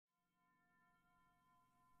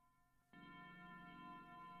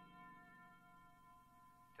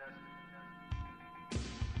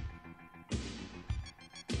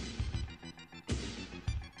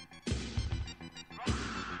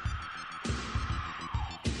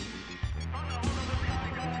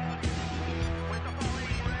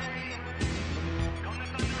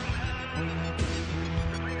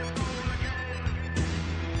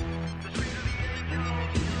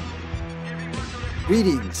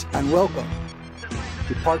Greetings and welcome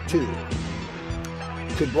to part 2.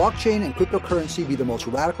 Could blockchain and cryptocurrency be the most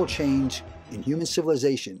radical change in human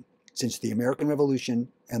civilization since the American Revolution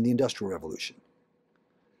and the Industrial Revolution?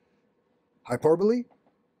 Hyperbole?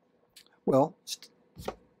 Well,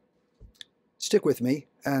 stick with me,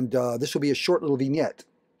 and this will be a short little vignette.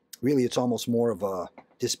 Really, it's almost more of a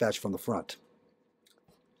dispatch from the front.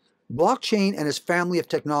 Blockchain and its family of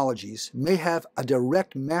technologies may have a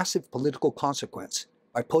direct massive political consequence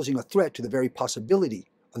by posing a threat to the very possibility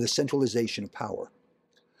of the centralization of power.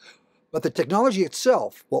 But the technology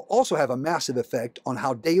itself will also have a massive effect on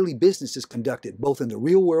how daily business is conducted, both in the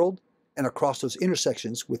real world and across those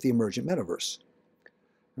intersections with the emergent metaverse.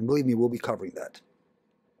 And believe me, we'll be covering that.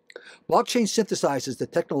 Blockchain synthesizes the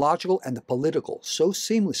technological and the political so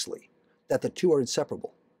seamlessly that the two are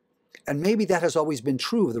inseparable. And maybe that has always been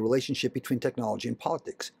true of the relationship between technology and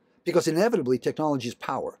politics, because inevitably technology is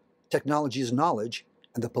power, technology is knowledge,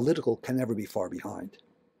 and the political can never be far behind.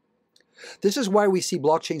 This is why we see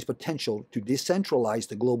blockchain's potential to decentralize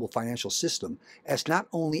the global financial system as not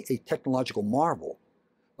only a technological marvel,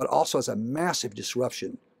 but also as a massive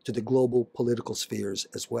disruption to the global political spheres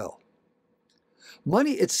as well.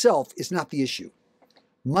 Money itself is not the issue.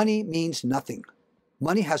 Money means nothing.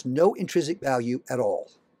 Money has no intrinsic value at all.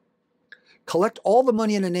 Collect all the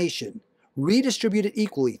money in a nation, redistribute it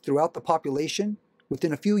equally throughout the population.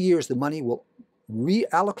 Within a few years, the money will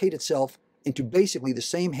reallocate itself into basically the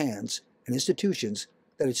same hands and institutions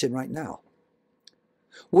that it's in right now.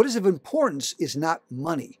 What is of importance is not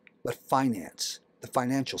money, but finance, the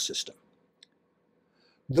financial system.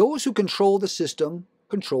 Those who control the system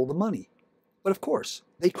control the money. But of course,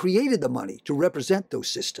 they created the money to represent those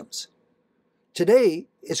systems. Today,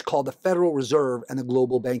 it's called the Federal Reserve and the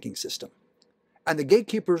global banking system. And the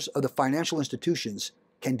gatekeepers of the financial institutions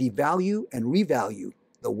can devalue and revalue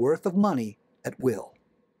the worth of money at will.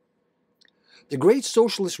 The great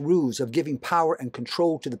socialist ruse of giving power and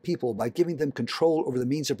control to the people by giving them control over the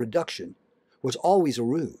means of production was always a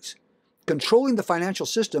ruse. Controlling the financial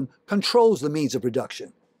system controls the means of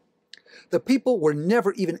production. The people were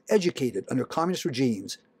never even educated under communist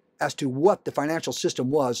regimes as to what the financial system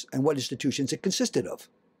was and what institutions it consisted of.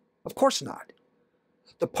 Of course not.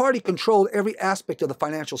 The party controlled every aspect of the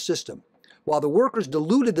financial system, while the workers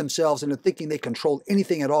deluded themselves into thinking they controlled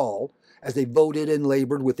anything at all as they voted and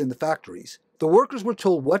labored within the factories. The workers were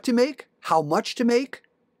told what to make, how much to make,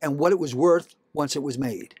 and what it was worth once it was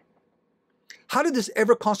made. How did this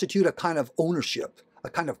ever constitute a kind of ownership, a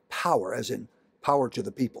kind of power, as in power to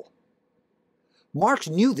the people? Marx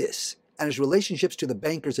knew this, and his relationships to the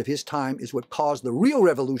bankers of his time is what caused the real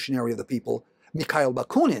revolutionary of the people, Mikhail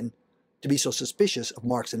Bakunin, to be so suspicious of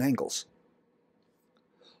Marx and Engels.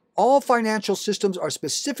 All financial systems are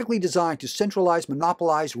specifically designed to centralize,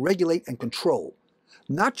 monopolize, regulate, and control,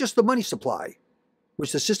 not just the money supply,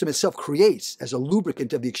 which the system itself creates as a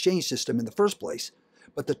lubricant of the exchange system in the first place,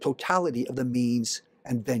 but the totality of the means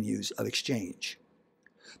and venues of exchange.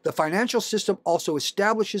 The financial system also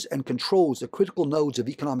establishes and controls the critical nodes of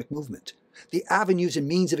economic movement, the avenues and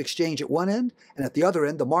means of exchange at one end, and at the other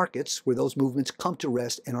end, the markets where those movements come to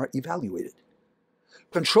rest and are evaluated.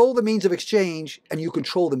 Control the means of exchange, and you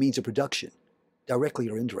control the means of production, directly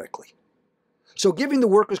or indirectly. So giving the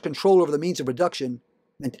workers control over the means of production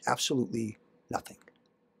meant absolutely nothing,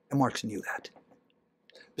 and Marx knew that.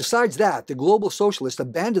 Besides that, the global socialists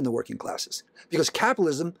abandoned the working classes because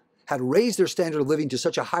capitalism had raised their standard of living to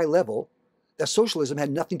such a high level that socialism had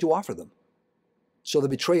nothing to offer them. So the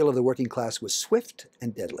betrayal of the working class was swift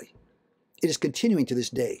and deadly. It is continuing to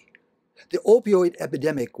this day. The opioid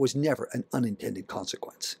epidemic was never an unintended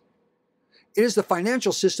consequence. It is the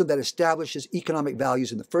financial system that establishes economic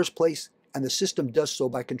values in the first place, and the system does so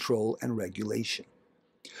by control and regulation.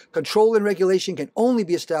 Control and regulation can only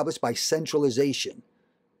be established by centralization,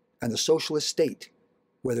 and the socialist state,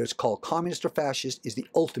 whether it's called communist or fascist, is the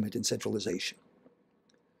ultimate in centralization.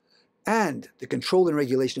 And the control and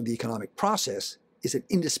regulation of the economic process is an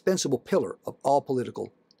indispensable pillar of all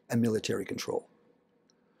political and military control.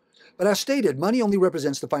 But as stated, money only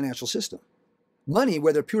represents the financial system. Money,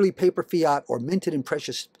 whether purely paper fiat or minted in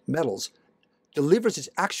precious metals, delivers its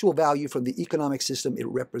actual value from the economic system it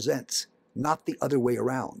represents, not the other way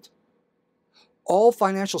around. All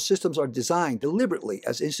financial systems are designed deliberately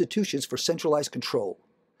as institutions for centralized control.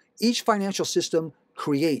 Each financial system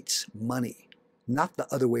creates money, not the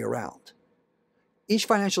other way around. Each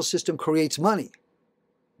financial system creates money.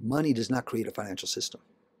 Money does not create a financial system.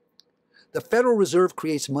 The Federal Reserve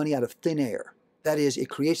creates money out of thin air. That is, it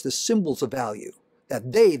creates the symbols of value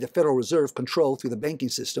that they, the Federal Reserve, control through the banking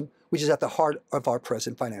system, which is at the heart of our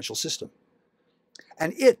present financial system.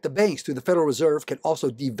 And it, the banks, through the Federal Reserve, can also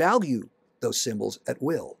devalue those symbols at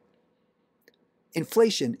will.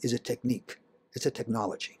 Inflation is a technique. It's a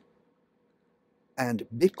technology. And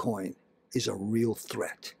Bitcoin is a real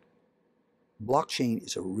threat. Blockchain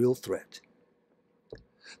is a real threat.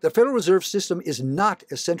 The Federal Reserve System is not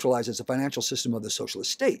as centralized as the financial system of the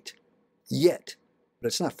socialist state, yet, but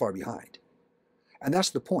it's not far behind. And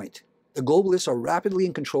that's the point. The globalists are rapidly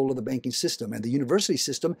in control of the banking system, and the university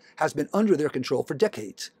system has been under their control for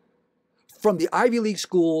decades. From the Ivy League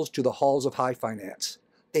schools to the halls of high finance,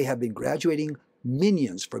 they have been graduating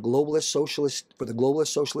minions for the globalist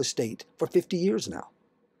socialist state for 50 years now.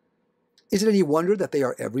 Is it any wonder that they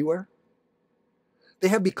are everywhere? They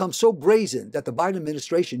have become so brazen that the Biden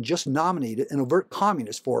administration just nominated an overt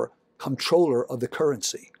communist for comptroller of the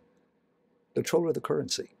currency. Controller of the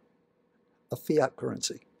currency. A fiat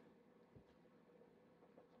currency.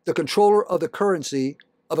 The controller of the currency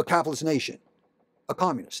of a capitalist nation. A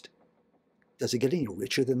communist. Does it get any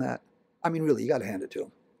richer than that? I mean, really, you got to hand it to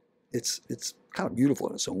him. It's kind of beautiful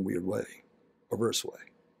in its own weird way, perverse way.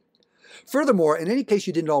 Furthermore, in any case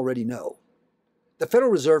you didn't already know, the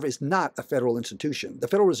Federal Reserve is not a federal institution. The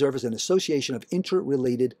Federal Reserve is an association of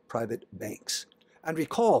interrelated private banks. And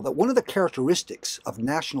recall that one of the characteristics of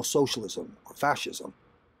National Socialism or fascism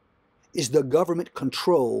is the government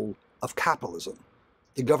control of capitalism,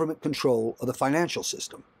 the government control of the financial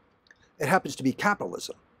system. It happens to be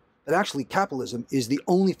capitalism, but actually capitalism is the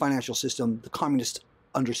only financial system the communists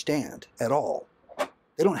understand at all.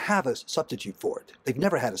 They don't have a substitute for it. They've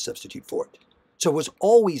never had a substitute for it. So it was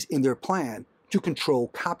always in their plan to control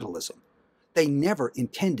capitalism. They never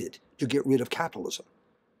intended to get rid of capitalism.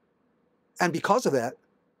 And because of that,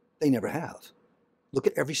 they never have. Look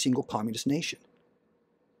at every single communist nation.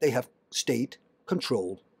 They have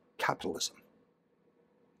state-controlled capitalism.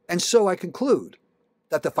 And so I conclude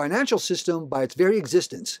that the financial system, by its very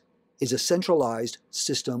existence, is a centralized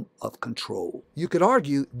system of control. You could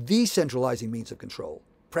argue the centralizing means of control,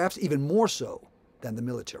 perhaps even more so than the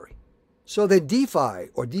military. So then DeFi,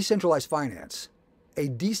 or decentralized finance, a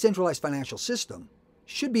decentralized financial system,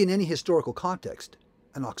 should be in any historical context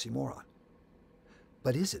an oxymoron.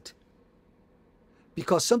 But is it?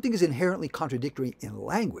 Because something is inherently contradictory in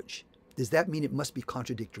language, does that mean it must be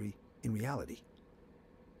contradictory in reality?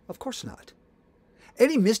 Of course not.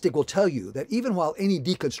 Any mystic will tell you that even while any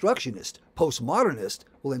deconstructionist, postmodernist,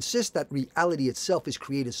 will insist that reality itself is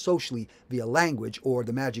created socially via language or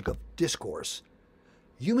the magic of discourse,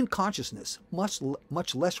 human consciousness,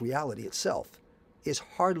 much less reality itself, is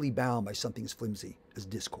hardly bound by something as flimsy as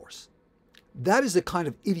discourse. That is the kind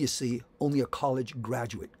of idiocy only a college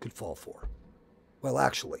graduate could fall for. Well,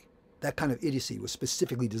 actually, that kind of idiocy was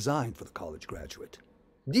specifically designed for the college graduate.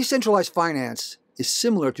 Decentralized finance is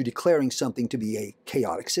similar to declaring something to be a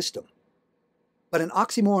chaotic system. But an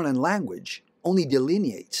oxymoron in language only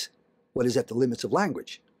delineates what is at the limits of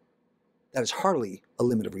language. That is hardly a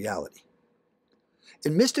limit of reality.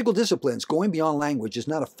 In mystical disciplines, going beyond language is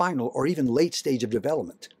not a final or even late stage of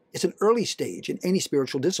development. It's an early stage in any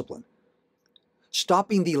spiritual discipline.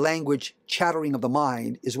 Stopping the language chattering of the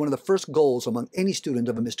mind is one of the first goals among any student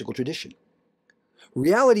of a mystical tradition.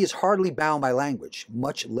 Reality is hardly bound by language,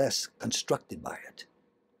 much less constructed by it.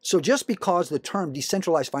 So just because the term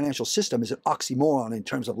decentralized financial system is an oxymoron in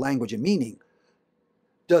terms of language and meaning,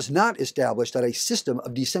 does not establish that a system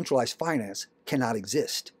of decentralized finance cannot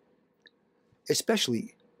exist,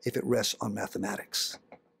 especially if it rests on mathematics.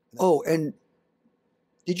 Oh, and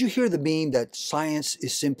did you hear the meme that science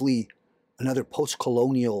is simply another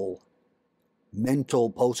mental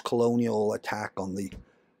post-colonial attack on the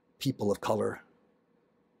people of color?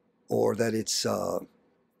 Or that it's a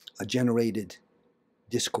generated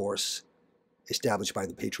discourse established by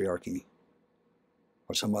the patriarchy,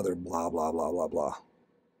 or some other blah, blah, blah, blah, blah.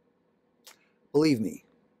 Believe me,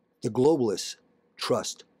 the globalists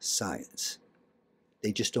trust science.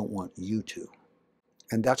 They just don't want you to.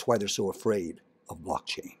 And that's why they're so afraid of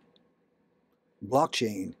blockchain.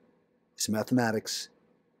 Blockchain is mathematics,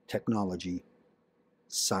 technology,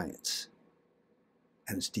 science,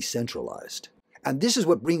 and it's decentralized. And this is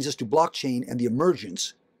what brings us to blockchain and the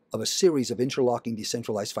emergence of a series of interlocking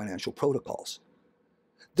decentralized financial protocols.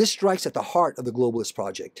 This strikes at the heart of the globalist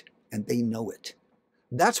project, and they know it.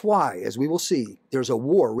 That's why, as we will see, there's a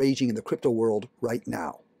war raging in the crypto world right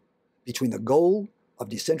now between the goal of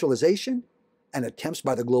decentralization and attempts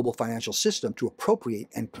by the global financial system to appropriate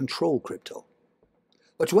and control crypto.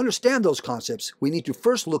 But to understand those concepts, we need to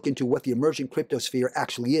first look into what the emerging cryptosphere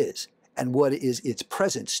actually is and what is its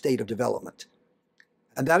present state of development.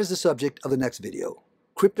 And that is the subject of the next video,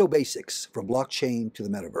 Crypto Basics from Blockchain to the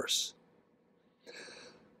Metaverse.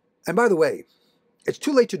 And by the way, It's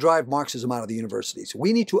too late to drive Marxism out of the universities.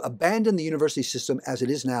 We need to abandon the university system as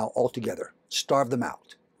it is now altogether, starve them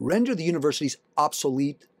out, render the universities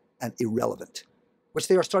obsolete and irrelevant, which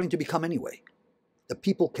they are starting to become anyway. The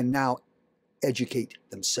people can now educate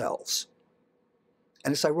themselves.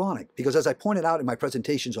 And it's ironic because, as I pointed out in my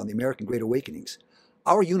presentations on the American Great Awakenings,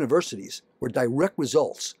 our universities were direct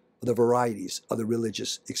results of the varieties of the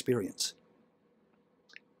religious experience.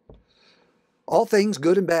 All things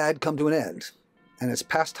good and bad come to an end, and it's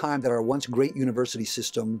past time that our once great university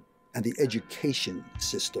system and the education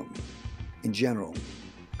system in general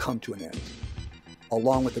come to an end,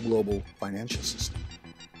 along with the global financial system.